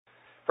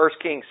1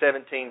 Kings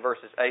 17,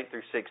 verses 8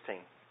 through 16.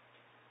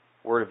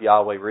 Word of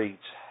Yahweh reads,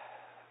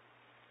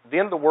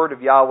 Then the word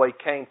of Yahweh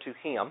came to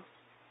him.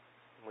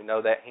 We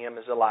know that him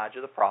is Elijah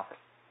the prophet.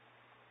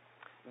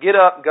 Get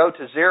up, go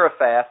to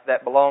Zarephath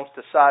that belongs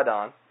to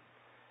Sidon,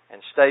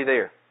 and stay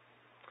there.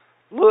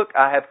 Look,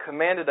 I have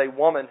commanded a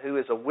woman who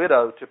is a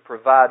widow to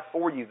provide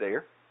for you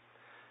there.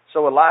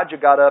 So Elijah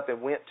got up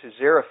and went to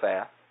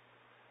Zarephath.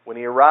 When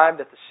he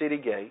arrived at the city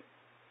gate,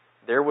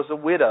 there was a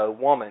widow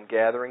woman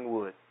gathering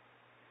wood.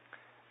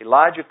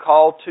 Elijah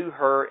called to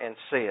her and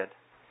said,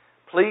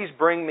 Please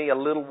bring me a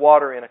little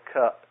water in a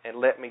cup and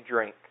let me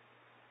drink.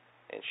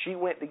 And she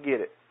went to get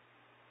it.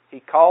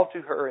 He called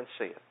to her and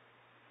said,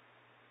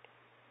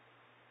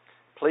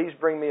 Please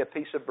bring me a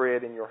piece of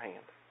bread in your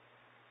hand.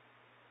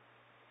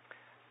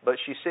 But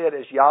she said,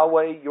 As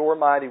Yahweh, your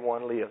mighty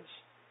one, lives,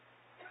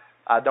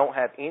 I don't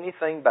have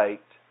anything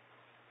baked,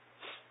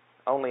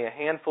 only a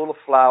handful of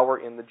flour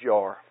in the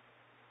jar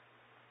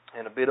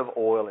and a bit of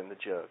oil in the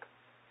jug.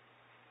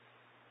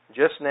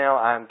 Just now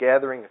I am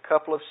gathering a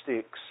couple of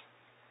sticks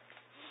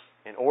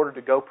in order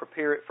to go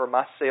prepare it for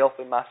myself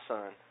and my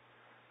son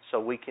so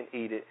we can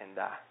eat it and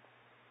die.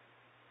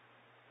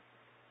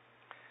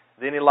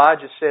 Then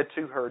Elijah said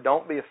to her,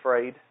 Don't be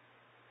afraid.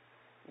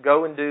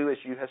 Go and do as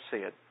you have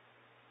said.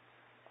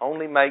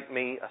 Only make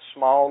me a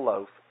small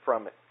loaf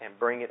from it and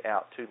bring it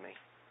out to me.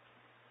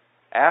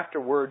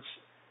 Afterwards,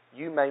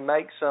 you may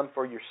make some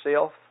for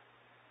yourself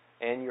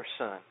and your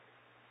son.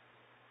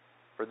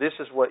 For this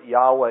is what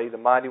Yahweh, the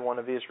Mighty One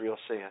of Israel,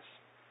 says.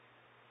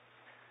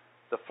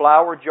 The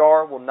flour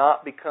jar will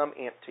not become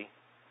empty,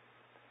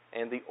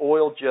 and the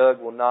oil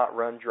jug will not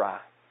run dry,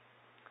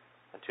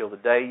 until the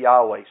day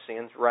Yahweh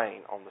sends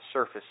rain on the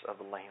surface of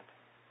the land.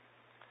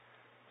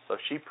 So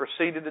she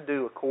proceeded to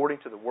do according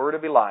to the word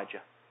of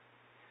Elijah.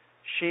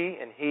 She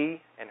and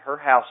he and her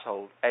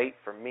household ate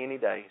for many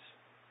days.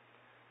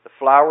 The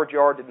flour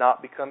jar did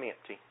not become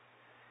empty,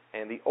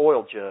 and the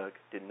oil jug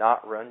did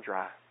not run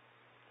dry,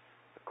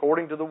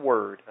 according to the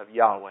word of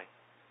Yahweh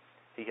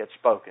he had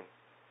spoken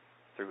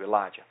through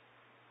Elijah.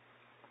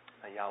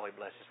 May Yahweh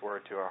bless His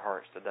word to our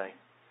hearts today.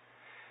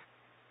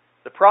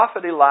 The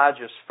prophet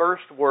Elijah's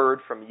first word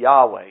from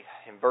Yahweh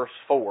in verse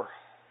 4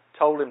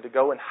 told him to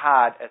go and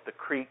hide at the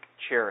creek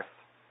Cherith.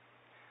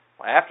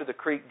 Well, after the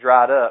creek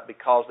dried up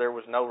because there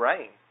was no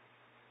rain,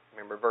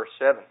 remember verse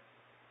 7,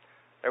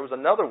 there was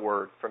another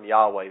word from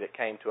Yahweh that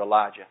came to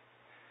Elijah.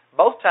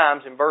 Both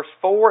times in verse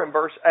 4 and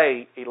verse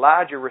 8,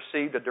 Elijah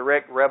received a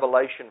direct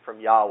revelation from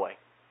Yahweh.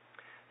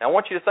 Now I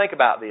want you to think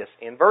about this.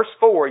 In verse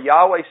 4,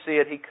 Yahweh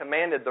said He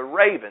commanded the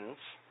ravens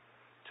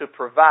to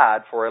provide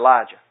for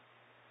Elijah.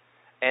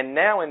 And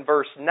now in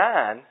verse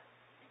 9,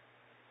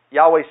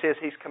 Yahweh says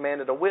He's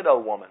commanded a widow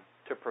woman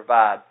to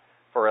provide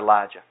for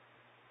Elijah.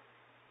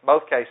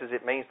 Both cases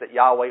it means that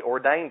Yahweh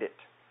ordained it.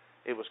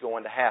 It was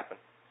going to happen.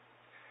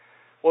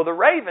 Well, the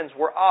ravens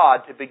were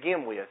odd to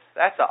begin with.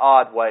 That's an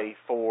odd way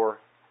for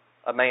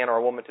a man or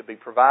a woman to be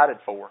provided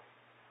for.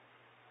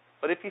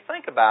 But if you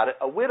think about it,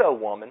 a widow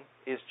woman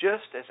is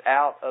just as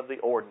out of the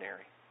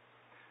ordinary.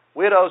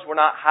 Widows were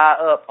not high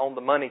up on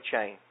the money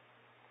chain.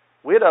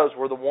 Widows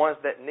were the ones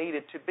that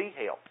needed to be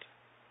helped,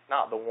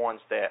 not the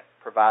ones that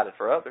provided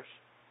for others.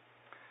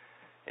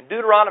 In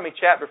Deuteronomy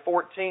chapter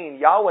 14,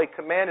 Yahweh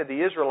commanded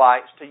the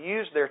Israelites to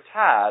use their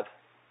tithe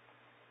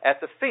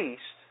at the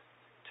feast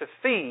to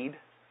feed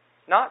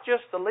not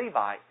just the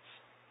Levites,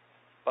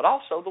 but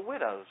also the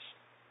widows.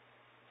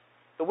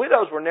 The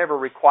widows were never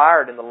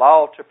required in the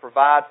law to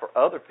provide for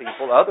other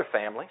people, other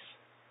families.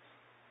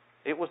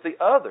 It was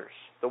the others,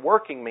 the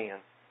working men,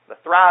 the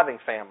thriving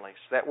families,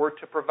 that were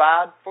to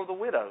provide for the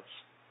widows.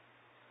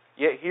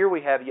 Yet here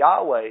we have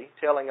Yahweh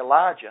telling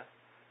Elijah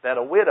that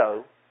a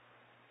widow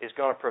is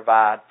going to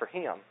provide for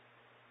him.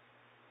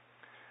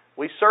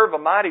 We serve a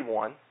mighty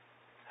one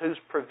whose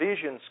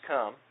provisions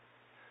come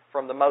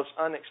from the most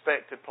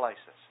unexpected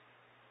places.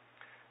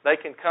 They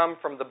can come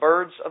from the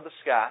birds of the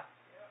sky.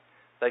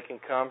 They can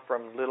come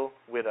from little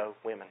widow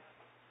women.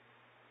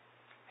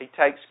 He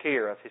takes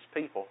care of His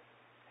people.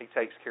 He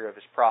takes care of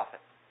His prophet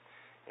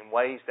in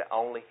ways that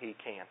only He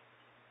can.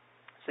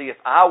 See, if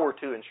I were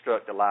to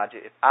instruct Elijah,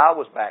 if I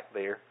was back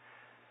there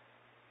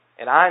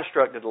and I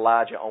instructed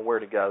Elijah on where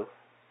to go,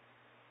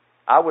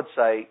 I would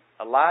say,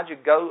 Elijah,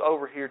 go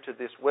over here to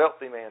this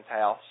wealthy man's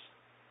house.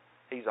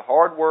 He's a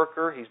hard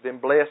worker. He's been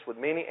blessed with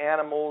many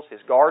animals. His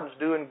garden's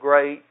doing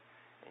great.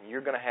 And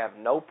you're going to have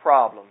no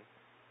problem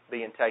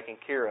being taken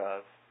care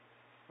of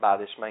by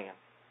this man.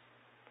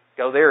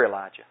 Go there,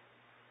 Elijah.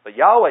 But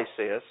Yahweh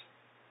says,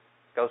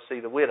 go see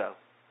the widow.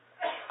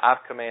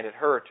 I've commanded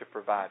her to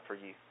provide for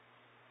you.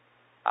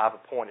 I've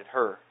appointed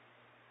her.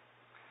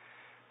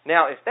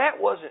 Now, if that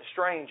wasn't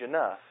strange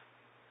enough,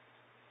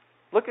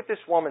 look at this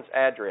woman's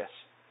address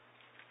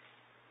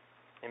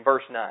in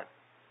verse 9.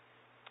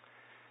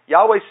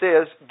 Yahweh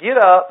says, Get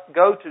up,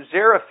 go to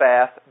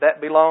Zarephath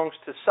that belongs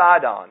to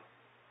Sidon,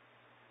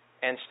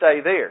 and stay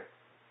there.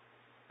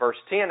 Verse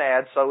 10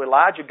 adds, So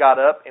Elijah got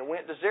up and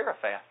went to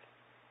Zarephath.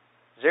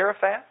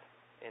 Zarephath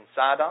in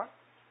Sidon?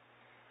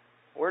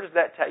 Where does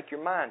that take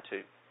your mind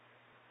to?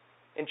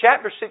 In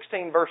chapter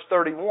 16, verse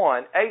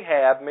 31,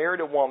 Ahab married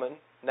a woman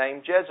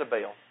named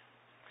Jezebel.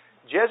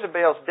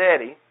 Jezebel's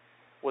daddy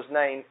was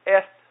named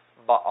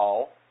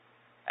Ethbaal,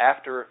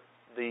 after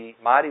the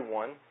mighty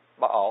one,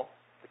 Baal,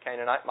 the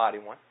Canaanite mighty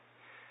one.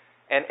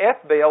 And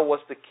Ethbaal was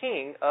the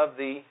king of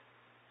the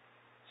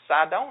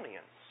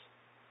Sidonians.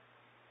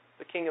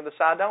 The king of the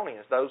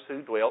Sidonians, those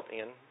who dwelt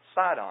in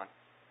Sidon.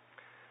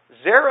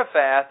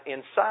 Zarephath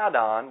in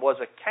Sidon was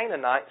a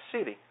Canaanite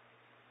city.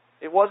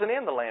 It wasn't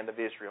in the land of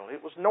Israel.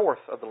 It was north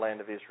of the land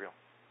of Israel.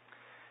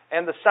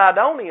 And the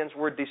Sidonians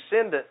were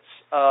descendants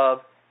of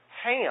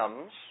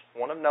Ham's,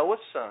 one of Noah's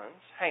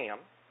sons, Ham.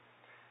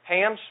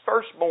 Ham's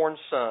firstborn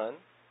son,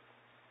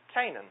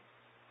 Canaan,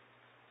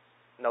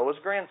 Noah's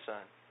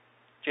grandson.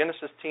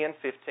 Genesis 10,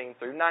 15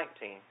 through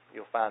 19.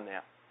 You'll find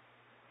that.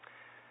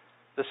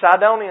 The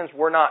Sidonians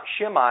were not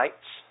Shemites.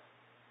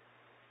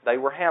 They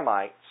were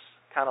Hamites,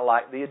 kind of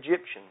like the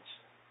Egyptians.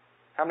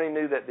 How many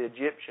knew that the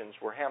Egyptians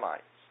were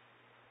Hamites?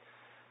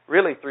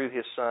 Really through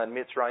his son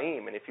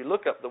Mitzrayim. And if you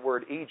look up the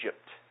word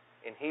Egypt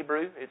in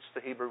Hebrew, it's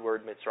the Hebrew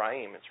word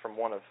Mitzrayim. It's from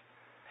one of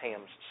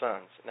Ham's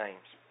sons' names.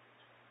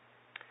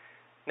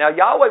 Now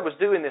Yahweh was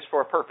doing this for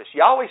a purpose.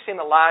 Yahweh sent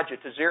Elijah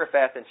to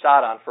Zarephath and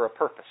Sidon for a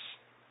purpose.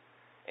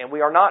 And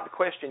we are not to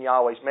question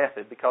Yahweh's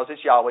method, because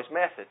it's Yahweh's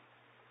method.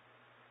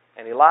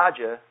 And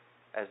Elijah,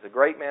 as the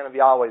great man of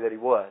Yahweh that he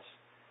was,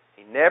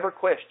 he never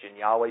questioned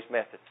Yahweh's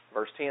method.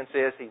 Verse 10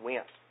 says he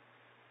went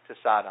to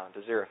Sidon,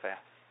 to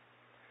Zarephath.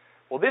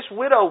 Well, this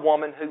widow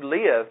woman who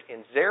lived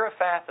in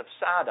Zarephath of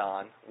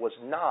Sidon was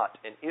not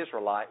an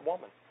Israelite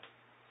woman.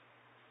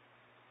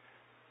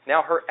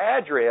 Now, her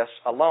address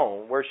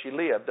alone, where she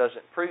lived,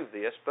 doesn't prove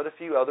this, but a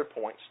few other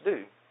points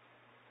do.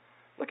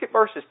 Look at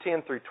verses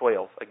 10 through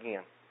 12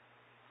 again.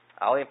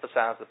 I'll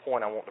emphasize the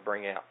point I want to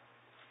bring out.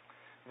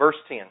 Verse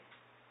 10.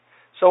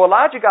 So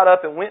Elijah got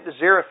up and went to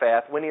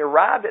Zarephath. When he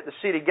arrived at the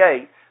city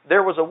gate,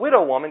 there was a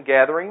widow woman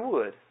gathering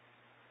wood.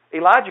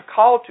 Elijah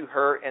called to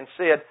her and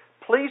said,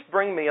 "Please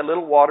bring me a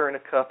little water in a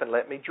cup and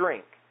let me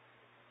drink."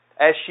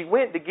 As she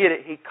went to get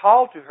it, he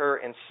called to her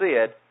and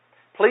said,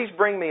 "Please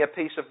bring me a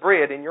piece of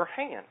bread in your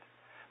hand."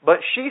 But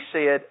she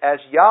said, "As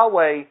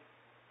Yahweh,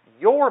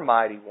 your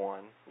mighty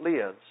one,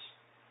 lives,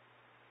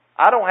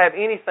 I don't have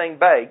anything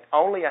baked,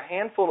 only a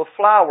handful of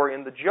flour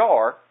in the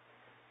jar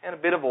and a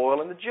bit of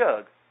oil in the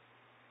jug.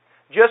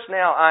 Just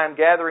now I am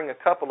gathering a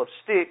couple of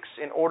sticks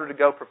in order to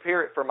go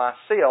prepare it for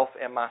myself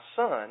and my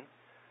son,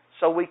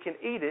 so we can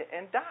eat it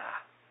and die."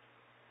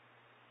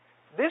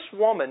 This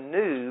woman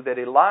knew that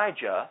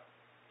Elijah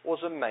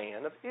was a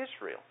man of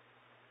Israel.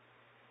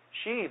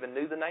 She even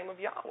knew the name of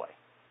Yahweh.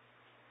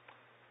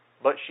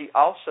 But she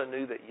also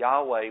knew that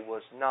Yahweh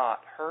was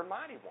not her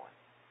mighty one.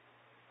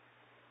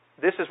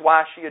 This is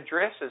why she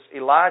addresses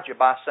Elijah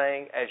by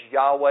saying, "As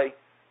Yahweh,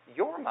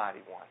 your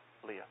mighty one,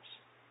 lives."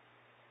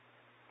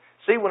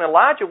 See, when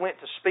Elijah went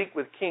to speak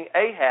with King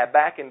Ahab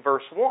back in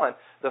verse 1,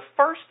 the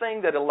first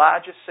thing that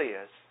Elijah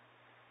says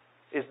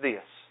is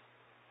this: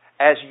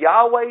 "As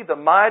Yahweh, the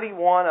mighty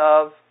one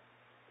of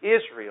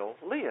Israel,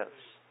 lives."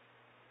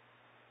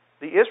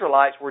 The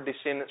Israelites were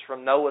descendants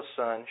from Noah's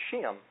son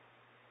Shem,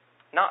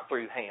 not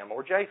through Ham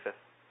or Japheth.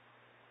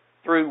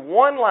 Through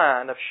one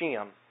line of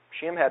Shem,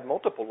 Shem had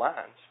multiple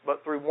lines,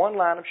 but through one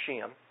line of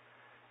Shem,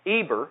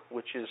 Eber,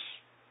 which is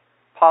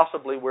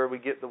possibly where we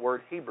get the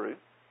word Hebrew.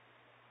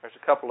 There's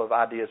a couple of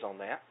ideas on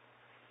that.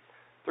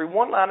 Through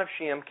one line of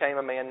Shem came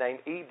a man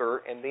named Eber,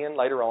 and then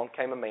later on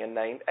came a man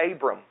named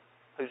Abram,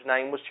 whose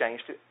name was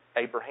changed to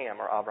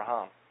Abraham or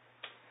Abraham.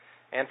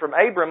 And from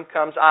Abram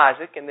comes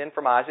Isaac, and then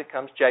from Isaac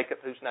comes Jacob,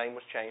 whose name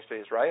was changed to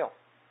Israel.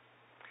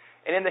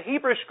 And in the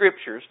Hebrew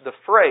Scriptures, the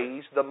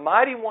phrase, "the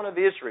mighty one of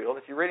Israel,"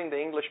 if you're reading the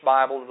English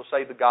Bible, it'll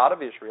say "the God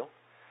of Israel."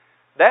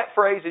 That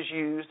phrase is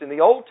used in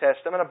the Old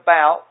Testament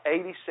about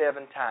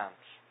 87 times.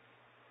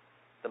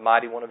 The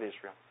mighty one of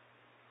Israel.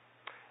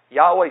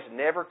 Yahweh's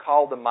never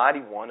called the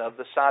mighty one of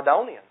the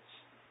Sidonians.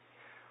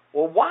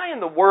 Well, why in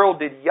the world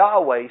did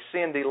Yahweh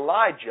send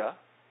Elijah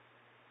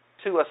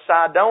to a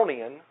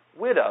Sidonian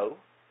widow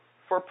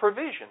for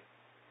provision?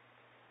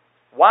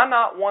 Why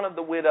not one of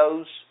the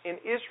widows in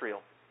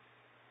Israel?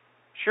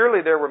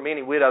 Surely there were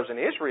many widows in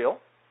Israel,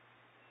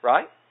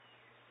 right?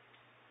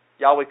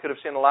 Yahweh could have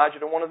sent Elijah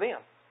to one of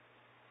them.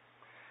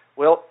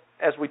 Well,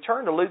 as we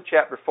turn to Luke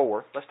chapter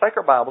 4, let's take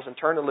our Bibles and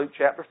turn to Luke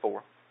chapter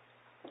 4.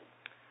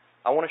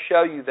 I want to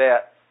show you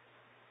that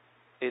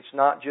it's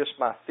not just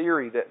my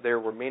theory that there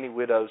were many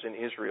widows in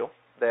Israel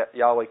that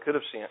Yahweh could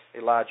have sent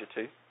Elijah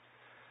to,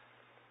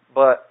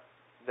 but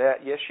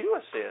that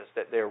Yeshua says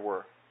that there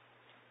were.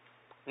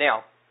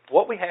 Now,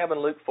 what we have in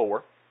Luke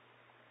 4,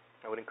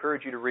 I would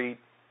encourage you to read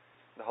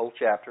the whole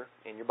chapter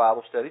in your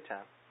Bible study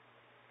time.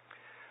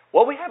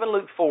 What we have in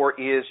Luke 4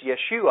 is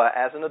Yeshua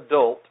as an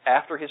adult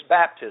after his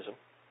baptism.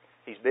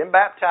 He's been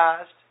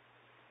baptized.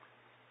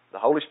 The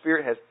Holy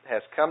Spirit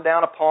has come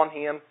down upon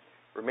him.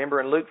 Remember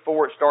in Luke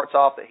 4 it starts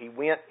off that he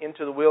went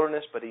into the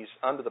wilderness, but he's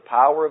under the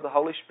power of the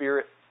Holy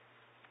Spirit.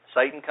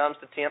 Satan comes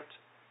to tempt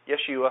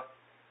Yeshua.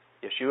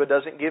 Yeshua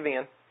doesn't give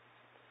in.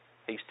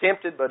 He's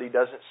tempted, but he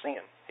doesn't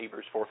sin.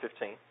 Hebrews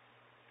 4:15.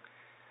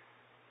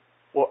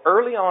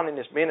 early on in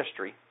his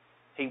ministry,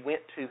 he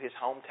went to his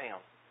hometown.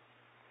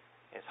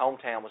 His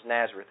hometown was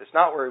Nazareth. It's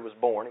not where he was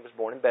born. He was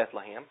born in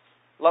Bethlehem,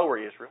 Lower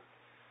Israel.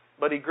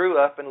 But he grew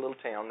up in a little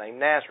town named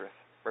Nazareth.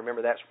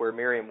 Remember, that's where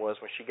Miriam was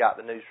when she got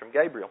the news from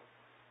Gabriel.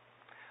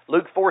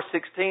 Luke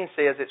 4:16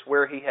 says it's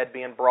where he had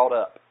been brought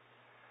up.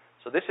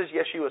 So this is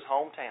Yeshua's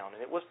hometown,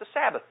 and it was the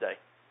Sabbath day.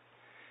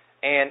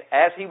 And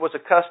as he was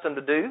accustomed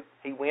to do,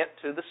 he went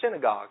to the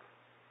synagogue.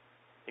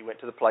 He went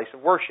to the place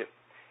of worship.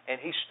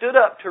 And he stood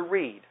up to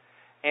read,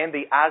 and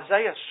the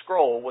Isaiah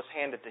scroll was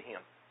handed to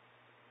him.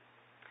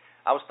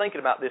 I was thinking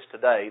about this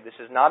today. This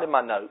is not in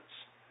my notes,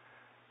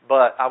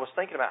 but I was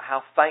thinking about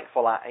how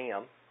thankful I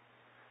am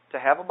to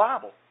have a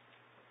Bible.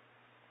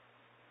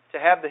 To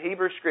have the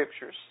Hebrew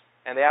Scriptures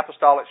and the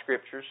Apostolic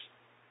Scriptures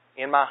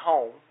in my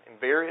home in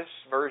various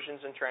versions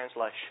and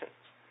translations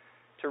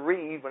to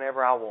read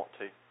whenever I want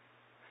to.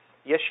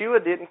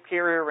 Yeshua didn't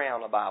carry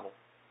around a Bible.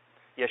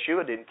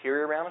 Yeshua didn't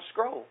carry around a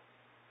scroll.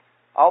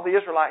 All the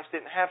Israelites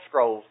didn't have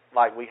scrolls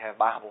like we have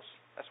Bibles.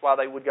 That's why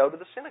they would go to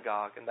the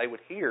synagogue and they would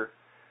hear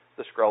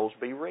the scrolls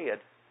be read.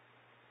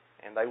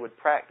 And they would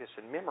practice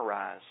and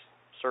memorize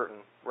certain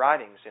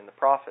writings in the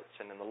prophets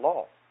and in the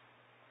law.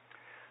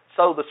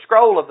 So the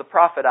scroll of the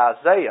prophet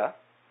Isaiah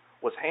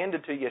was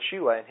handed to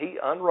Yeshua, and he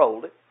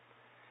unrolled it,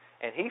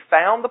 and he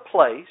found the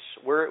place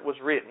where it was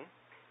written,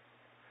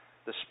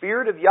 "The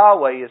Spirit of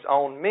Yahweh is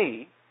on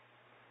me,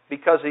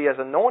 because He has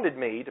anointed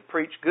me to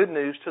preach good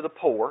news to the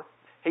poor.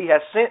 He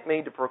has sent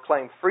me to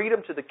proclaim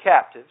freedom to the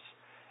captives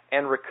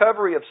and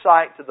recovery of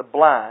sight to the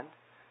blind,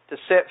 to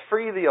set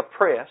free the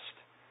oppressed,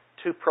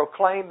 to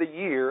proclaim the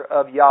year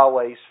of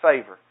Yahweh's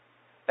favor."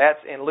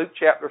 That's in Luke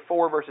chapter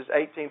 4, verses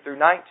 18 through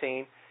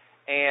 19.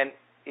 And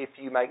if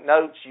you make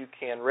notes, you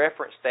can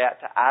reference that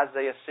to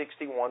Isaiah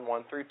 61,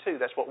 1 through 2.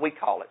 That's what we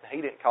call it.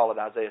 He didn't call it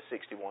Isaiah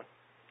 61.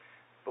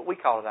 But we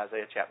call it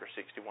Isaiah chapter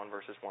 61,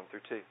 verses 1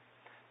 through 2.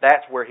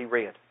 That's where he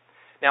read.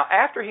 Now,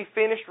 after he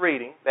finished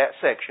reading that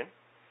section,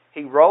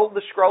 he rolled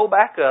the scroll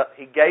back up,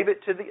 he gave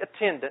it to the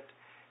attendant,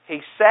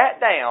 he sat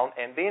down,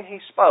 and then he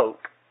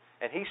spoke,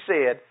 and he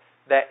said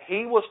that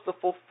he was the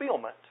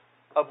fulfillment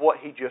of what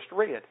he just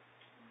read.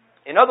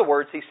 In other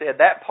words, he said,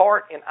 that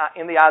part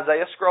in the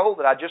Isaiah scroll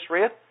that I just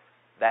read,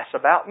 that's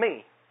about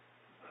me.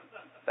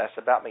 That's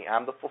about me.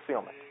 I'm the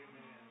fulfillment.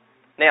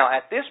 Now,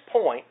 at this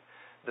point,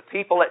 the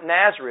people at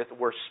Nazareth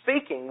were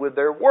speaking with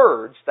their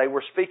words. They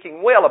were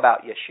speaking well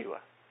about Yeshua.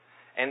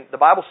 And the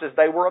Bible says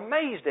they were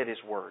amazed at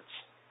his words.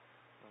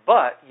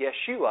 But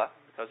Yeshua,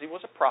 because he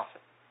was a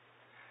prophet,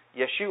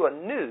 Yeshua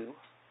knew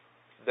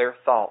their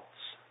thoughts.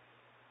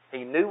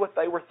 He knew what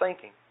they were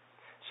thinking.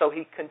 So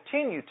he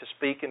continued to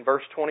speak in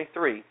verse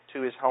 23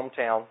 to his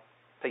hometown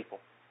people.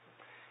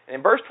 And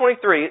in verse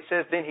 23 it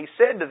says, "Then he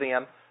said to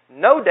them,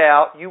 'No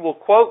doubt you will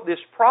quote this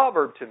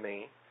proverb to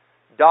me,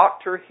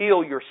 "Doctor,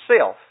 heal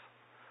yourself.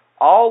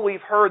 All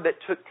we've heard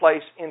that took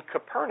place in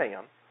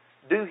Capernaum,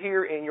 do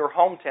here in your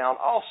hometown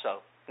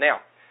also."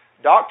 Now,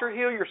 "Doctor,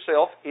 heal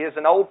yourself" is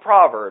an old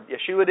proverb.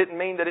 Yeshua didn't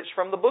mean that it's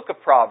from the book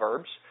of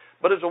Proverbs,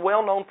 but it's a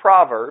well-known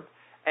proverb.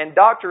 And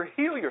 "Doctor,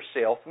 heal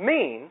yourself"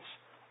 means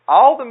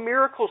all the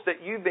miracles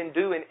that you've been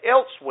doing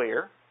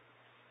elsewhere,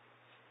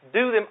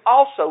 do them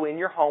also in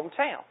your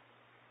hometown.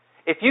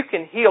 If you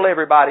can heal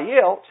everybody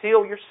else,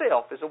 heal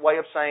yourself is a way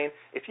of saying,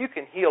 if you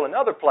can heal in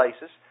other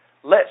places,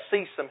 let's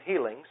see some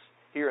healings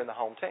here in the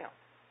hometown.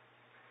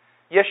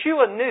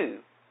 Yeshua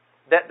knew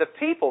that the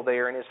people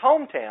there in his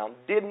hometown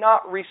did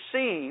not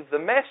receive the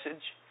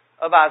message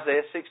of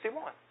Isaiah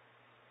 61.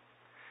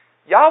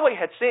 Yahweh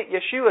had sent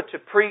Yeshua to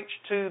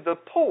preach to the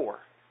poor,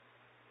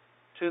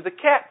 to the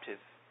captive,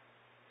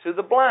 to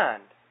the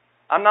blind.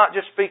 I'm not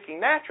just speaking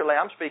naturally,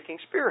 I'm speaking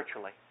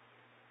spiritually.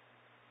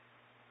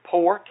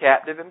 Poor,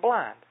 captive, and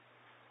blind.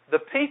 The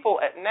people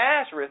at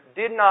Nazareth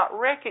did not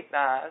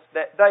recognize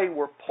that they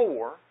were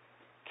poor,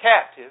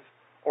 captive,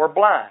 or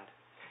blind.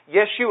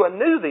 Yeshua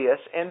knew this,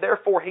 and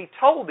therefore he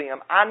told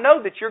them, "I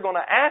know that you're going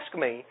to ask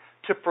me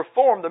to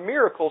perform the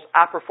miracles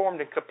I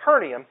performed in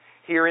Capernaum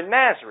here in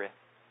Nazareth,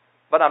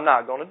 but I'm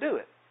not going to do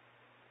it."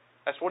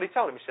 That's what he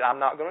told him. He said, "I'm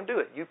not going to do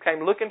it. You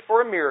came looking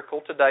for a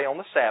miracle today on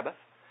the Sabbath,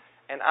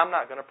 and I'm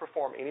not going to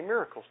perform any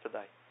miracles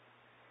today."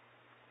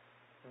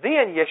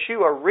 Then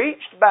Yeshua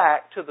reached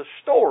back to the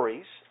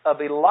stories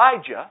of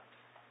Elijah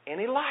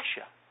and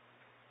Elisha.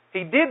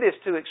 He did this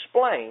to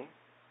explain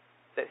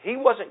that he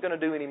wasn't going to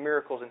do any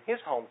miracles in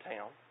his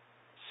hometown,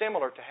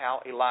 similar to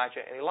how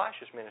Elijah and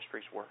Elisha's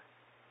ministries were.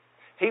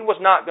 He was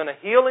not going to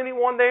heal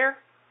anyone there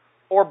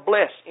or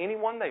bless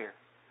anyone there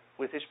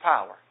with his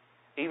power,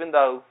 even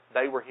though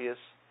they were his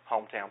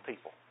hometown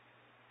people.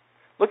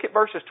 Look at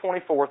verses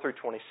 24 through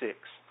 26.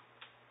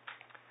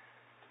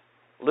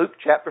 Luke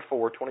chapter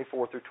 4,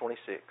 24 through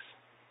 26.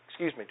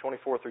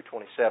 24 through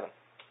 27.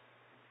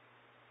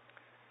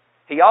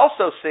 He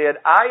also said,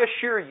 "I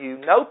assure you,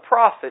 no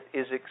prophet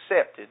is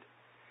accepted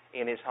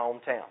in his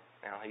hometown."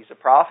 Now, he's a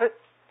prophet.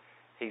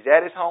 He's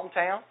at his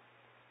hometown.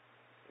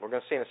 We're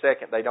going to see in a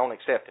second, they don't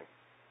accept him.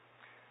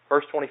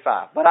 Verse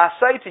 25. "But I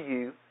say to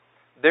you,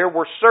 there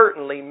were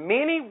certainly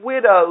many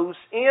widows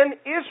in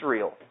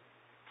Israel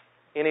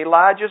in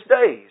Elijah's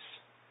days,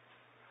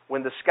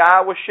 when the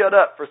sky was shut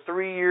up for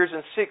 3 years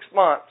and 6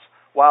 months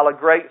while a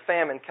great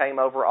famine came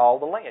over all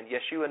the land.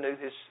 Yeshua knew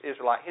his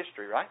Israelite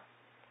history, right?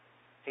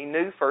 He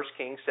knew 1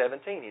 Kings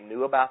 17. He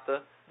knew about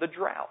the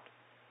drought.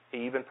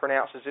 He even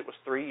pronounces it was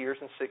 3 years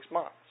and 6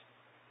 months.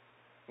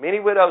 Many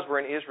widows were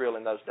in Israel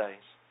in those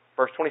days.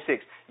 Verse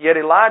 26, yet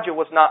Elijah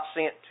was not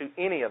sent to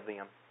any of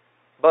them,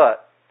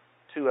 but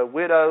to a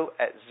widow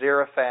at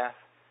Zarephath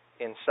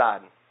in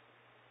Sidon.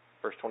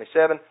 Verse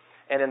 27,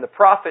 and in the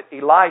prophet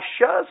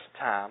Elisha's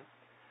time,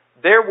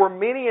 there were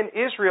many in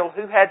Israel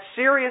who had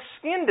serious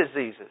skin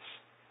diseases,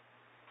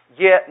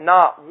 yet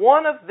not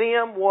one of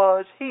them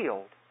was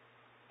healed,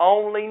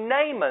 only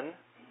Naaman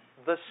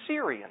the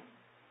Syrian.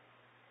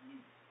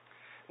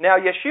 Now,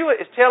 Yeshua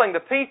is telling the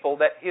people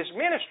that his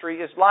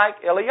ministry is like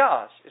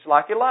Elias, it's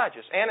like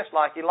Elijah's, and it's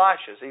like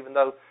Elisha's, even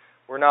though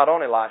we're not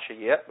on Elisha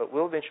yet, but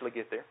we'll eventually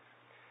get there.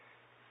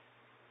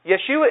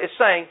 Yeshua is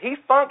saying he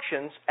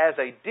functions as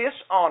a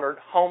dishonored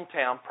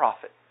hometown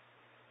prophet.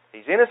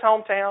 He's in his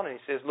hometown and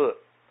he says, look,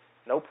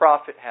 no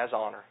prophet has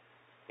honor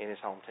in his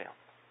hometown.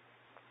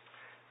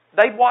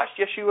 They'd watched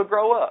Yeshua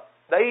grow up.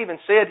 They even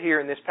said here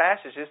in this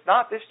passage, is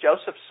not this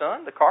Joseph's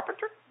son, the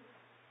carpenter?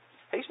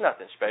 He's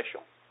nothing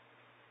special.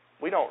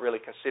 We don't really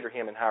consider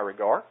him in high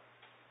regard.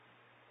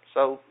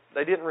 So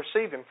they didn't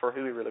receive him for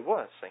who he really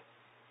was, see.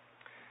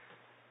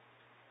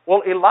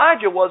 Well,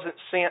 Elijah wasn't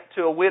sent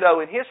to a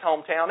widow in his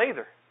hometown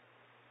either.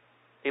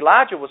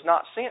 Elijah was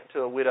not sent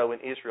to a widow in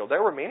Israel.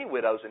 There were many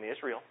widows in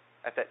Israel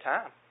at that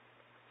time,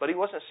 but he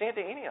wasn't sent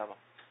to any of them.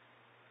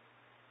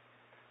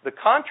 The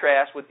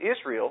contrast with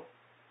Israel,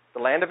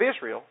 the land of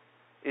Israel,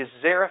 is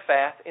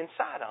Zarephath in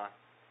Sidon.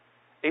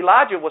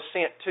 Elijah was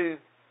sent to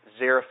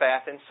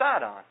Zarephath in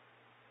Sidon.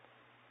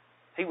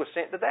 He was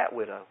sent to that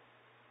widow.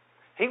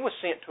 He was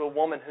sent to a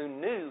woman who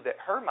knew that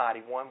her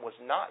mighty one was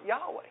not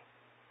Yahweh.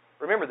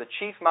 Remember, the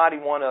chief mighty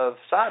one of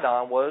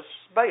Sidon was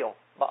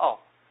Baal.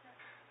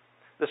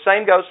 The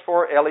same goes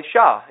for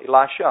Elisha.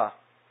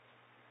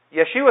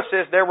 Yeshua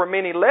says there were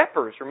many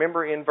lepers.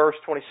 Remember in verse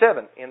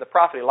 27, in the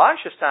prophet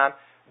Elisha's time,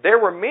 there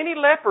were many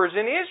lepers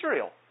in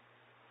Israel.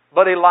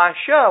 But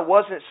Elisha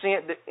wasn't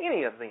sent to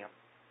any of them.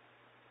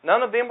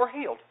 None of them were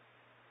healed.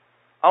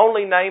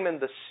 Only Naaman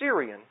the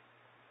Syrian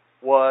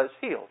was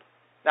healed.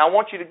 Now I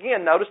want you to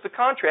again notice the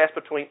contrast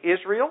between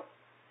Israel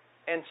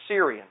and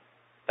Syrian.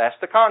 That's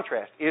the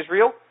contrast.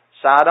 Israel,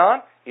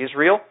 Sidon,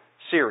 Israel,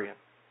 Syrian.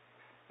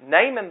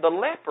 Naaman the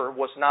leper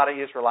was not an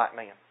Israelite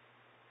man.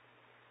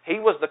 He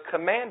was the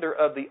commander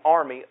of the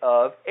army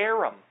of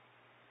Aram.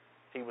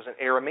 He was an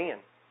Aramean.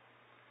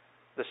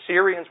 The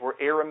Syrians were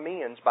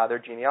Arameans by their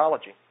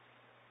genealogy.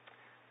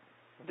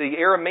 The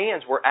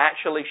Arameans were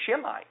actually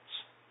Shemites.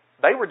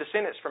 They were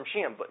descendants from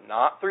Shem, but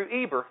not through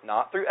Eber,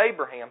 not through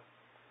Abraham.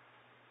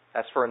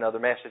 That's for another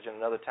message and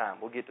another time.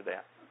 We'll get to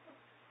that.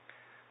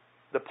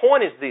 The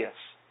point is this.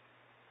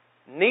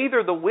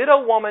 Neither the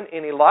widow woman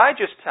in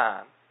Elijah's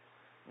time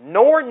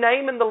nor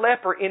Naaman the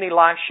leper in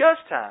Elisha's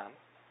time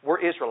were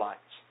Israelites.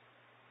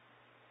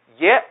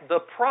 Yet the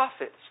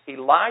prophets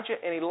Elijah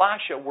and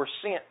Elisha were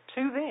sent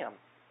to them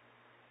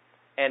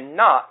and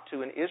not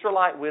to an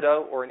Israelite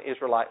widow or an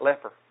Israelite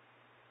leper.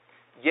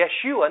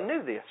 Yeshua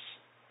knew this,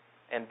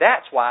 and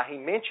that's why he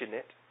mentioned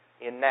it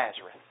in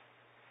Nazareth.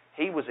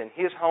 He was in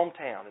his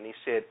hometown, and he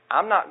said,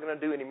 I'm not going to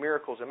do any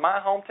miracles in my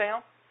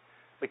hometown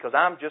because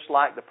I'm just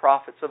like the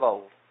prophets of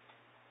old.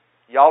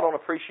 Y'all don't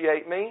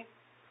appreciate me,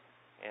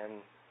 and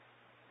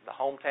the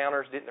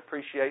hometowners didn't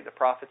appreciate the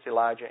prophets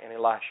Elijah and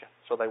Elisha,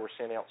 so they were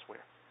sent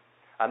elsewhere.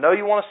 I know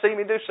you want to see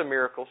me do some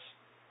miracles,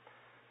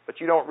 but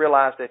you don't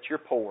realize that you're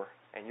poor,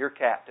 and you're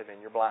captive,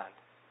 and you're blind.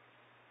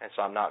 And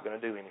so I'm not going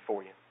to do any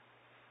for you.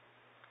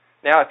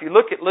 Now, if you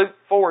look at Luke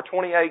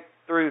 4:28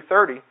 through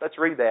 30, let's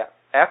read that.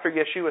 After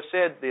Yeshua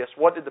said this,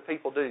 what did the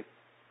people do?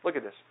 Look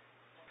at this.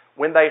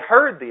 When they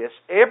heard this,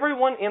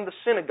 everyone in the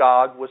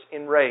synagogue was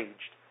enraged.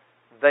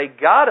 They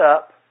got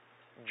up,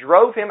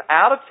 drove him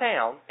out of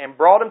town, and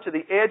brought him to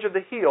the edge of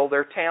the hill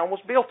their town was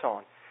built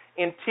on,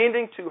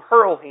 intending to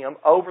hurl him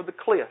over the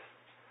cliff.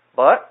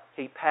 But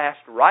he passed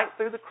right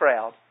through the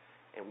crowd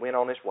and went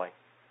on his way.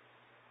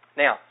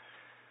 Now,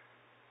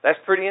 that's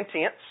pretty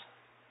intense.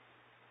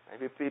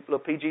 Maybe a little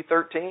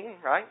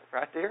PG-13, right?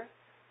 Right there.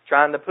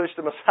 Trying to push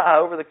the Messiah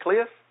over the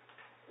cliff.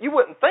 You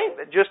wouldn't think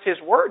that just his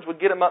words would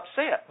get them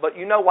upset. But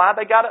you know why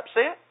they got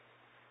upset?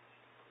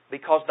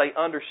 Because they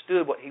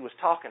understood what he was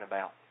talking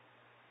about.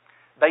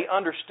 They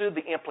understood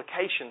the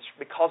implications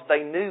because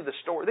they knew the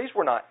story. These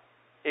were not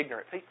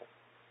ignorant people.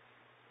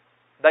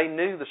 They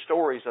knew the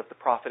stories of the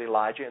prophet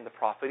Elijah and the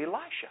prophet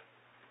Elisha.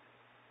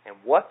 And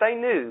what they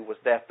knew was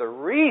that the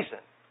reason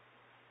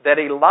that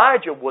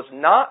Elijah was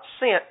not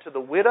sent to the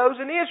widows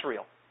in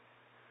Israel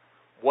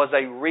was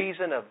a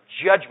reason of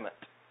judgment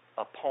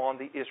upon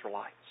the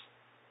Israelites.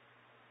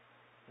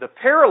 The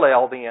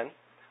parallel then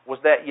was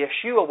that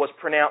Yeshua was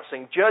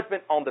pronouncing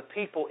judgment on the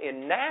people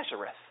in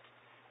Nazareth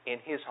in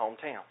his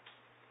hometown.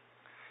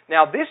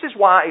 Now this is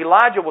why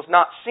Elijah was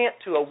not sent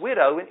to a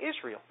widow in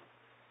Israel.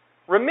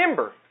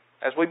 Remember,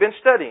 as we've been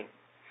studying,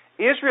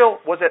 Israel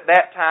was at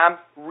that time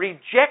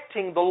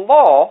rejecting the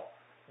law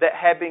that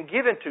had been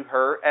given to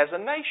her as a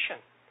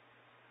nation.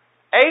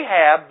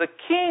 Ahab, the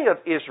king of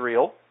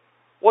Israel,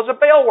 was a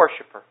Baal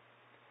worshiper.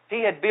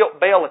 He had built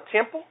Baal a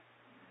temple.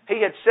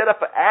 He had set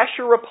up an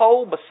Asherah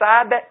pole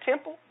beside that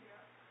temple.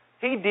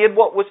 He did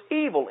what was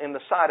evil in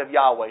the sight of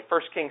Yahweh,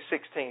 1 Kings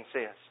 16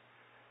 says.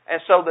 And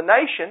so the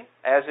nation,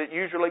 as it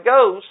usually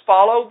goes,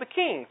 followed the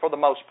king for the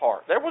most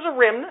part. There was a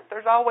remnant.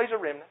 There's always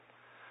a remnant.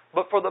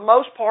 But for the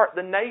most part,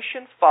 the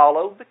nation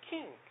followed the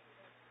king.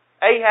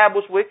 Ahab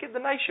was wicked.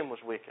 The nation was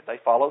wicked. They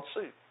followed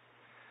suit.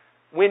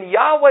 When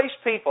Yahweh's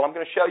people, I'm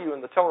going to show you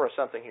in the Torah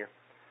something here.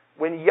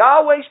 When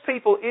Yahweh's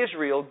people,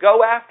 Israel,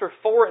 go after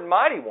foreign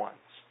mighty ones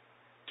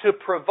to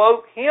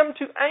provoke Him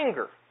to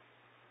anger,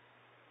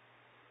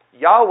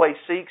 Yahweh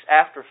seeks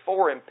after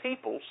foreign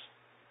peoples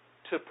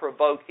to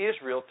provoke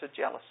Israel to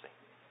jealousy.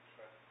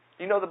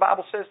 You know the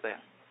Bible says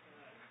that.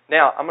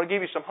 Now, I'm going to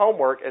give you some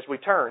homework as we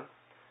turn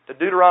to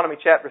Deuteronomy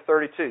chapter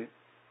 32.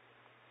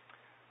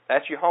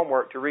 That's your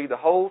homework, to read the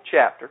whole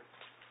chapter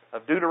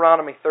of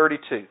Deuteronomy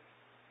 32.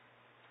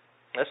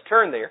 Let's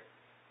turn there.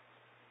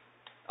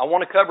 I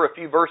want to cover a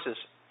few verses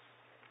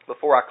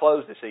before I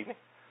close this evening.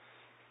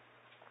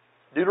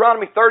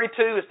 Deuteronomy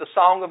 32 is the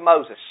Song of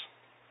Moses.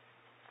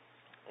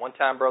 One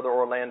time Brother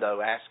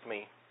Orlando asked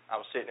me, I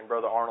was sitting in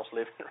Brother Arnold's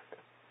living room.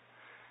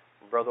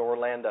 Brother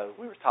Orlando,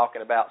 we were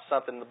talking about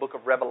something in the book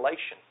of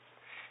Revelation.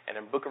 And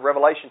in the book of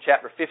Revelation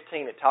chapter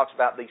 15, it talks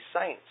about these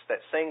saints that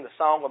sing the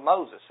Song of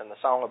Moses and the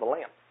Song of the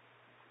Lamb.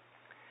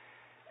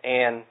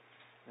 And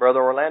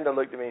Brother Orlando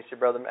looked at me and said,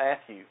 Brother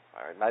Matthew,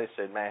 or he might have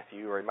said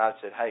Matthew, or he might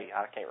have said, hey,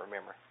 I can't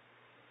remember.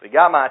 But he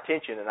got my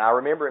attention, and I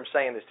remember him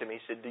saying this to me.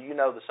 He said, do you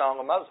know the Song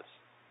of Moses?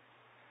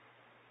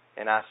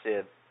 And I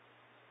said,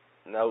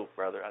 no,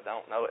 brother, I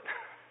don't know it.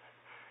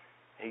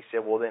 He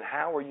said, well, then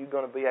how are you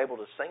going to be able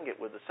to sing it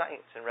with the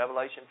saints in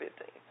Revelation 15?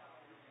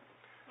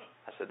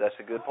 I said, that's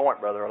a good point,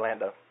 Brother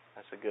Orlando.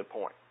 That's a good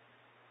point.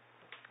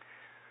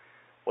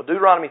 Well,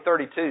 Deuteronomy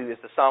 32 is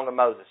the Song of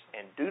Moses.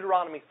 And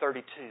Deuteronomy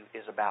 32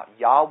 is about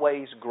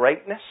Yahweh's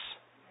greatness,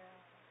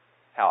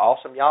 how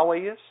awesome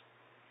Yahweh is,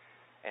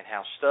 and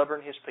how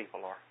stubborn His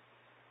people are.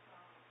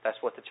 That's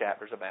what the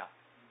chapter's about.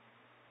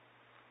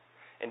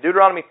 In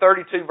Deuteronomy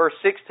 32, verse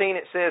 16,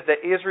 it says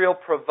that Israel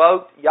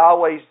provoked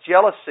Yahweh's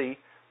jealousy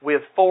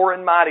with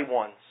foreign mighty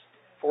ones,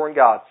 foreign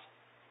gods.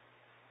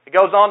 It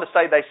goes on to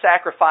say they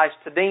sacrificed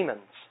to demons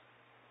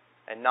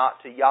and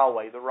not to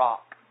Yahweh the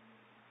rock.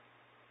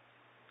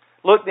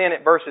 Look then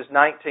at verses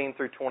 19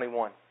 through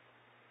 21.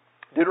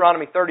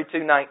 Deuteronomy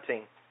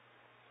 32:19.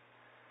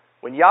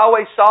 When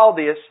Yahweh saw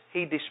this,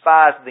 He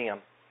despised them,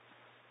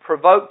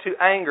 provoked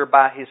to anger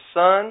by His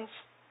sons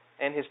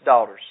and His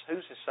daughters.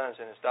 Who's His sons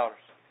and His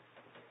daughters?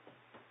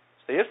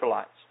 It's the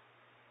Israelites.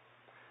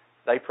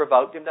 They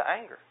provoked Him to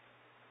anger.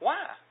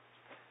 Why?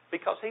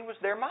 Because He was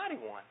their mighty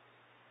one.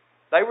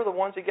 They were the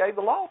ones He gave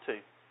the law to.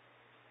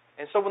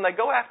 And so when they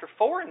go after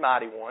foreign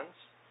mighty ones,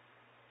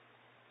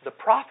 the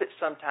prophets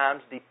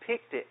sometimes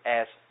depict it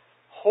as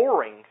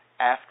whoring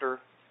after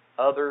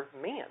other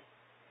men.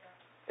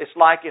 It's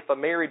like if a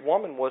married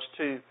woman was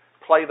to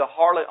play the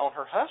harlot on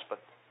her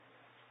husband.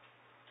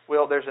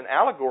 Well, there's an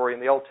allegory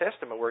in the Old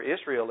Testament where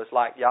Israel is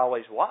like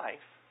Yahweh's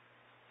wife.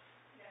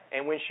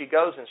 And when she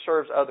goes and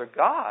serves other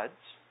gods,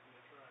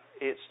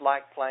 it's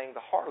like playing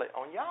the harlot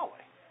on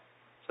Yahweh.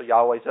 So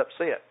Yahweh's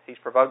upset. He's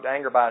provoked to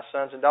anger by His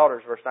sons and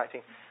daughters, verse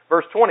 19.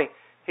 Verse 20,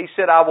 He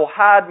said, I will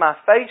hide my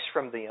face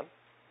from them.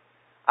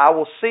 I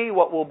will see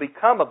what will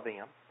become of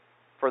them,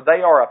 for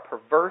they are a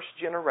perverse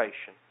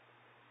generation,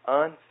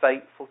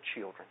 unfaithful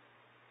children.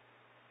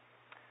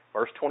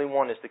 Verse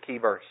 21 is the key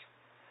verse.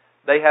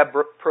 They have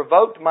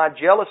provoked my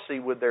jealousy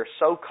with their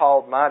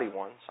so-called mighty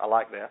ones. I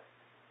like that.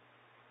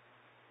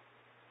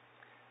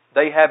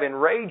 They have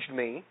enraged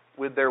me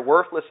with their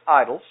worthless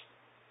idols.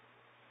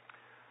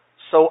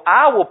 So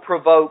I will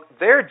provoke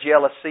their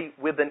jealousy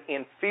with an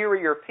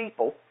inferior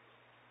people.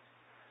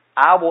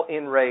 I will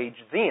enrage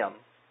them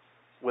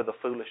with a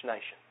foolish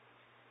nation.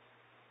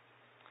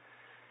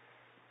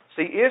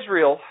 See,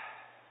 Israel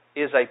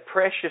is a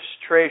precious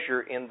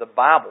treasure in the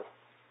Bible,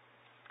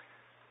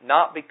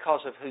 not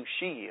because of who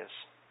she is,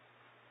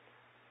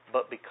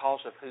 but because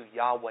of who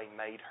Yahweh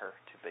made her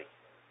to be.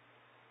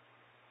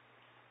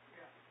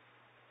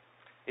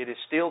 It is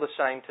still the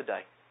same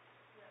today.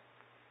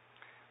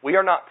 We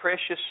are not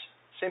precious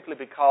simply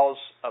because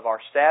of our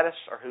status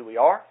or who we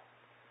are,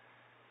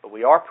 but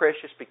we are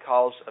precious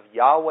because of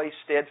Yahweh's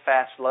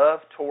steadfast love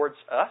towards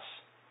us,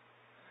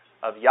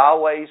 of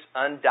Yahweh's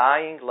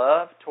undying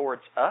love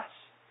towards us.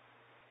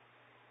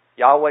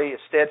 Yahweh is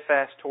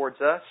steadfast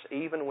towards us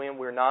even when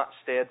we're not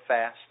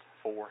steadfast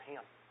for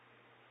Him.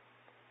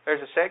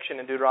 There's a section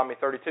in Deuteronomy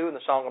 32 in the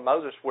Song of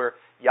Moses where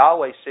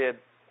Yahweh said,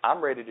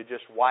 I'm ready to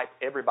just wipe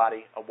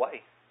everybody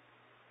away.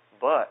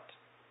 But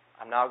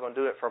I'm not going to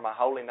do it for my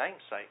holy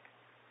name's sake.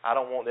 I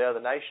don't want the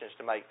other nations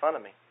to make fun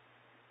of me.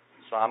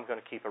 So I'm going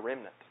to keep a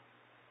remnant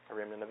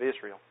of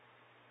Israel.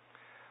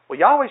 Well,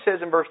 Yahweh says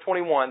in verse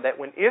 21 that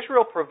when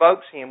Israel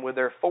provokes Him with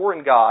their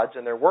foreign gods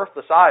and their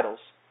worthless idols,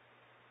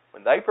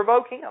 When they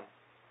provoke Him,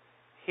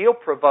 He'll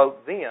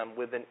provoke them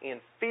with an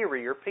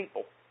inferior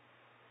people.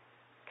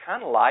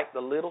 Kind of like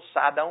the little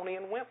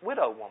Sidonian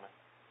widow woman.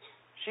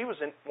 She was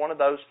one of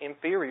those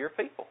inferior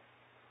people.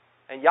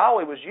 And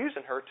Yahweh was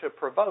using her to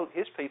provoke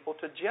His people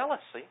to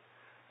jealousy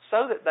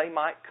so that they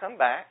might come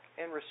back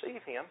and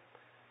receive Him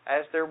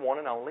as their one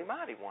and only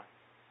mighty one.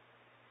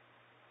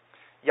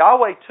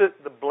 Yahweh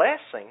took the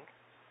blessing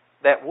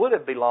that would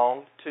have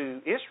belonged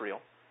to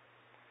Israel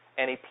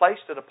and He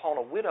placed it upon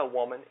a widow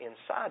woman in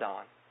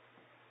Sidon.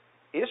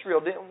 Israel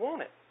didn't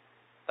want it.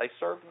 They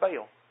served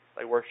Baal.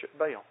 They worshiped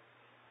Baal.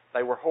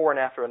 They were whoring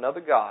after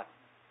another god.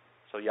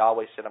 So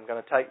Yahweh said, I'm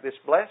going to take this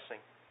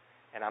blessing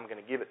and I'm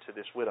going to give it to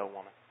this widow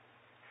woman.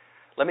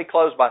 Let me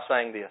close by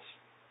saying this.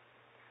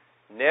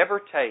 Never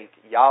take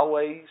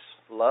Yahweh's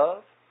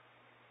love,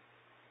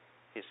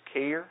 His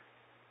care,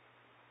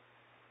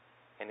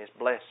 and His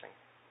blessing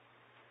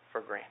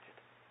for granted.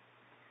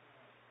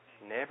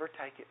 Never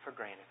take it for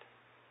granted.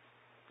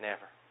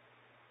 Never.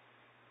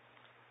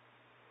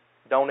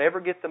 Don't ever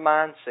get the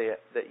mindset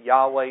that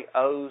Yahweh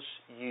owes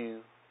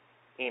you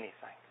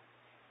anything.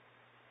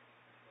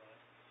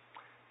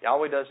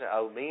 Yahweh doesn't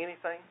owe me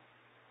anything.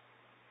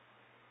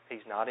 He's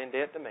not in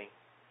debt to me.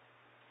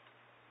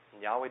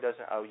 And Yahweh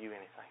doesn't owe you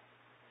anything.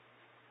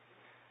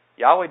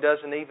 Yahweh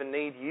doesn't even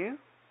need you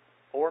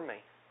or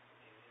me.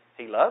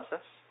 He loves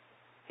us.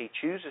 He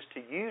chooses to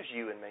use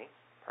you and me.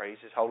 Praise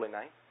His holy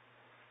name.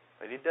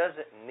 But He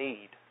doesn't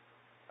need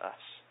us.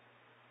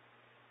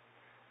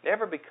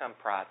 Never become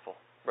prideful,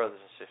 brothers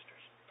and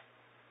sisters,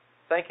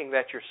 thinking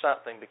that you're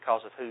something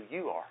because of who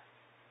you are.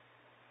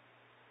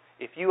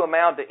 If you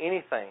amount to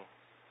anything,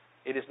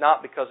 it is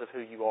not because of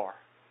who you are.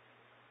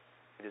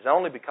 It is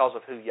only because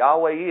of who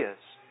Yahweh is.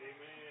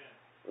 Amen.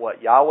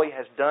 What Yahweh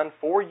has done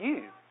for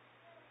you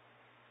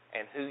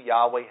and who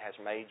Yahweh has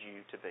made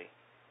you to be.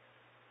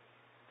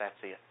 That's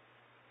it.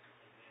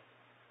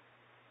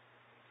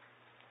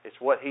 It's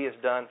what He has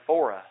done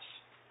for us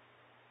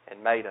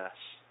and made us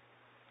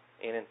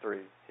in and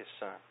through His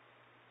Son.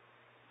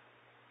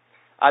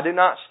 I do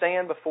not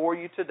stand before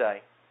you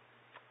today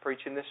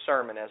preaching this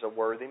sermon as a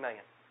worthy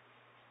man.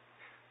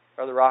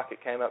 Brother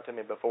Rocket came up to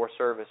me before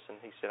service and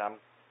he said,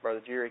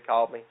 Brother Jerry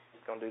called me.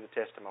 He's going to do the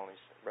testimonies.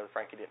 Brother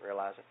Frankie didn't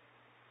realize it.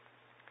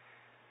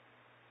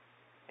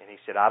 And he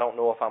said, I don't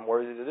know if I'm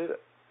worthy to do it.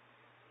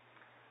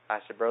 I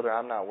said, Brother,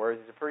 I'm not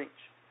worthy to preach.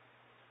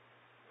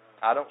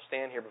 I don't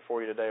stand here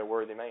before you today a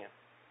worthy man.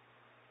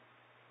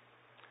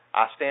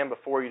 I stand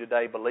before you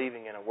today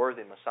believing in a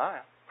worthy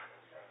Messiah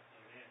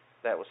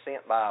that was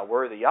sent by a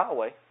worthy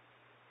Yahweh.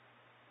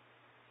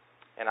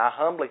 And I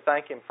humbly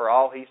thank Him for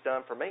all He's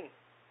done for me.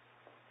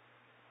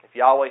 If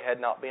Yahweh had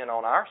not been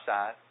on our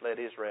side, let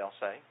Israel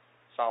say,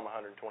 Psalm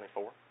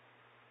 124.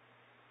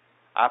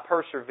 I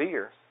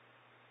persevere,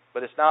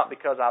 but it's not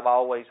because I've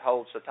always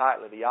held so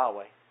tightly to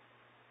Yahweh.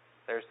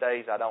 There's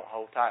days I don't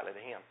hold tightly to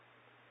Him.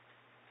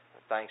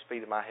 But thanks be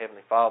to my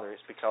Heavenly Father,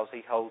 it's because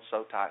He holds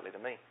so tightly to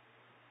me.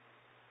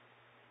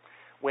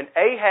 When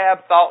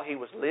Ahab thought he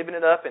was living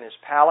it up in his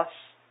palace,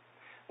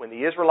 when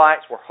the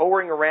Israelites were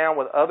whoring around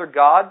with other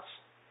gods,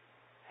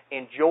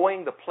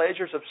 enjoying the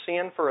pleasures of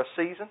sin for a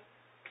season,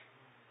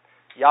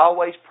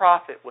 Yahweh's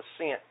prophet was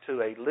sent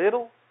to a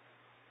little,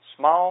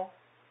 small,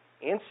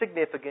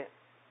 insignificant,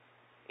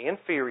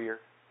 inferior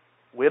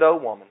widow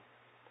woman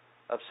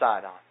of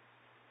Sidon.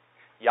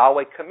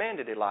 Yahweh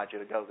commanded Elijah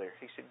to go there.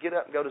 He said, get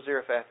up and go to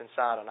Zarephath in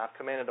Sidon. I've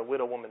commanded a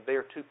widow woman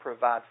there to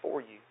provide for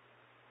you.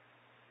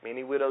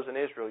 Many widows in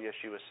Israel,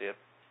 Yeshua said.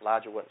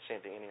 Elijah wasn't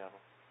sent to any of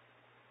them.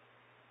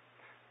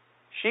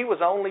 She was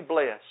only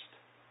blessed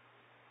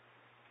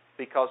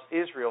because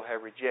Israel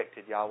had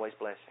rejected Yahweh's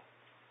blessing.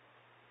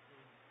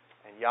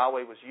 And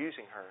Yahweh was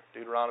using her,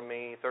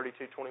 Deuteronomy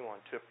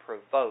 32:21, to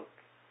provoke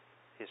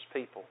His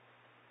people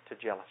to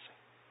jealousy.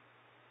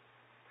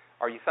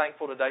 Are you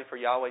thankful today for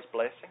Yahweh's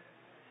blessing?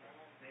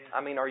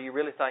 I mean, are you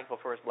really thankful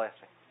for His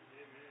blessing?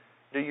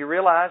 Do you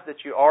realize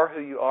that you are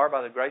who you are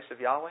by the grace of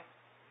Yahweh?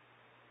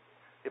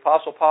 The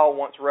Apostle Paul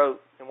once wrote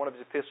in one of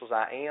his epistles,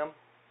 I am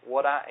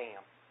what I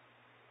am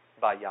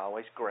by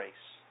Yahweh's grace.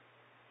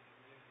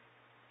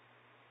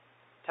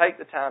 Take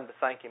the time to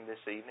thank Him this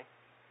evening.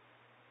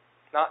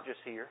 Not just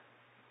here.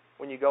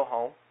 When you go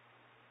home,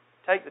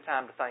 take the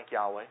time to thank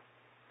Yahweh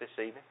this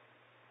evening.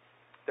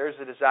 There's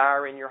a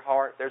desire in your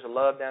heart. There's a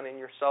love down in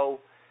your soul.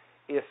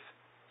 If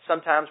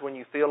sometimes when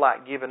you feel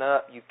like giving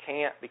up, you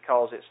can't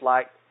because it's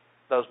like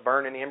those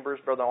burning embers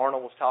Brother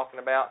Arnold was talking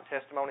about in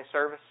testimony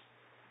service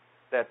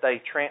that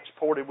they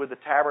transported with the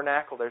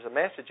tabernacle. There's a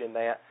message in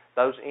that.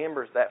 Those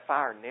embers, that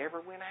fire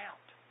never went out.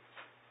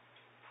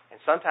 And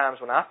sometimes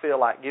when I feel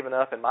like giving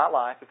up in my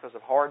life because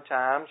of hard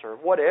times or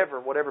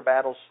whatever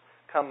battles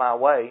come my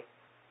way,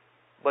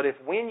 but if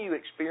when you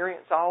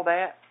experience all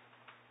that,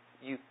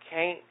 you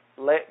can't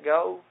let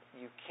go,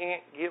 you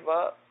can't give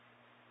up,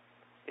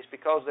 it's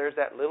because there's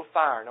that little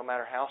fire, no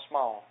matter how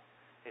small,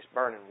 it's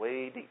burning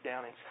way deep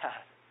down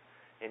inside.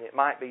 And it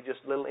might be just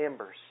little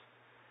embers.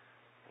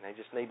 And they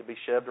just need to be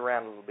shoved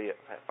around a little bit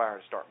for that fire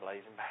to start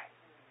blazing back.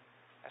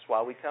 That's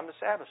why we come to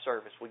Sabbath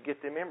service. We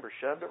get them embers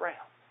shoved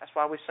around. That's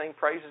why we sing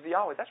praises to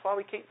Yahweh. That's why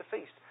we keep the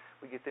feast.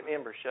 We get them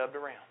embers shoved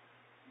around.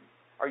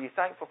 Are you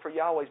thankful for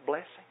Yahweh's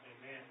blessing?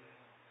 Amen.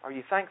 Are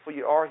you thankful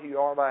you are who you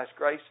are by His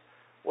grace?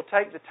 Well,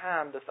 take the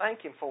time to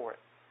thank Him for it.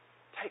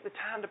 Take the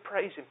time to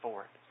praise Him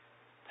for it.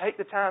 Take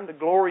the time to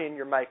glory in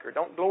your Maker.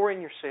 Don't glory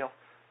in yourself.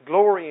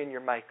 Glory in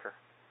your Maker.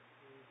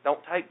 Don't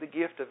take the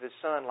gift of His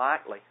Son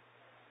lightly.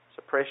 It's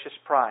a precious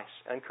price,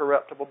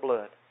 incorruptible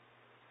blood.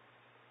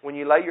 When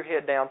you lay your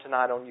head down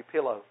tonight on your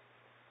pillow,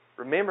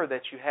 remember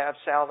that you have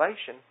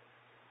salvation,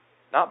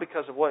 not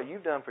because of what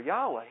you've done for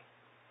Yahweh,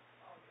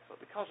 but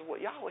because of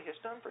what Yahweh has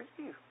done for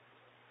you.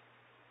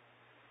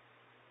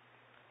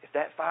 If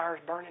that fire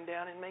is burning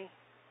down in me,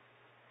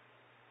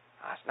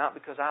 it's not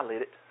because I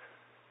lit it.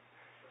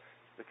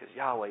 It's because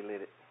Yahweh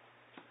lit it.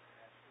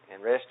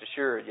 And rest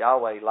assured,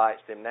 Yahweh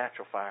lights them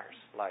natural fires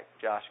like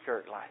Josh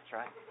Kirk lights,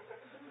 right?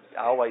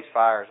 Yahweh's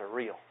fires are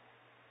real.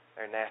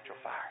 They're natural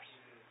fires.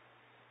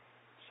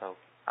 So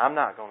I'm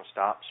not going to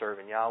stop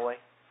serving Yahweh.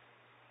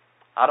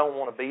 I don't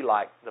want to be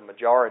like the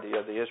majority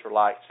of the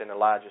Israelites in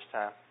Elijah's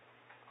time.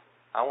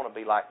 I want to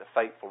be like the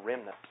faithful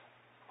remnant.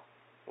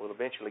 We'll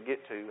eventually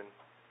get to in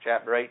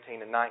chapter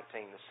 18 and 19,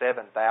 the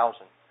 7,000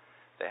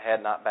 that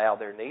had not bowed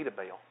their knee to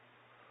Baal.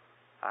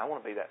 I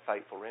want to be that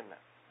faithful remnant.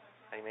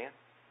 Amen?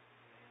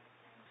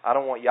 I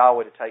don't want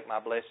Yahweh to take my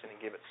blessing and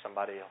give it to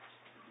somebody else.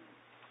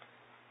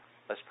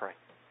 Let's pray.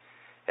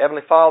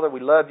 Heavenly Father, we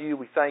love You,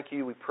 we thank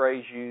You, we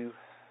praise You,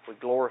 we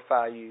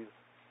glorify You.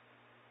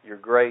 You're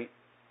great,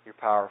 You're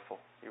powerful,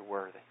 You're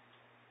worthy.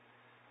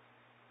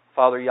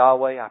 Father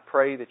Yahweh, I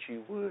pray that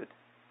You would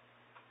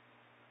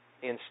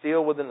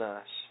instill within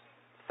us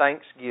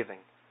thanksgiving.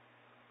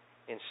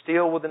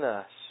 Instill within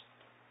us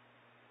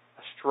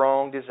a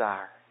strong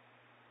desire.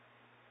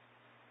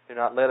 Do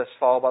not let us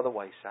fall by the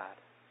wayside.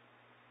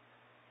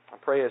 I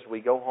pray as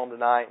we go home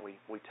tonight,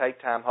 we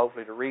take time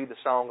hopefully to read the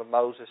Song of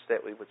Moses,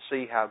 that we would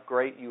see how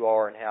great You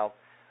are and how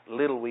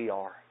little we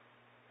are.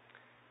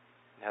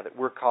 Now that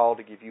we're called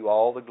to give You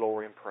all the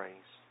glory and praise.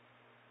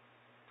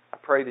 I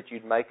pray that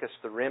You'd make us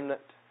the remnant,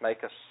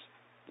 make us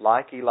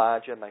like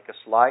Elijah, make us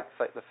like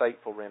the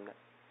faithful remnant.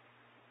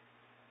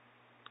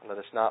 Let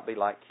us not be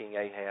like King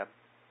Ahab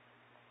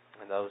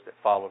and those that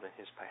followed in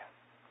his path.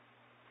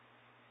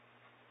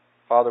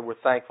 Father, we're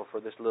thankful for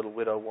this little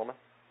widow woman.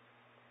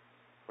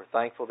 We're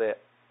thankful that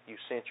You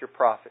sent Your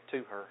prophet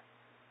to her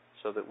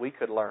so that we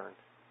could learn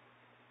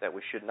that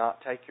we should not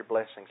take Your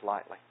blessings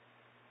lightly,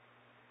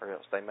 or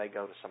else they may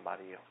go to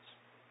somebody else.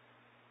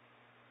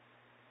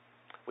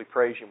 We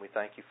praise You and we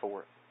thank You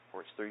for it. For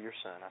it's through Your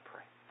Son, I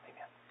pray.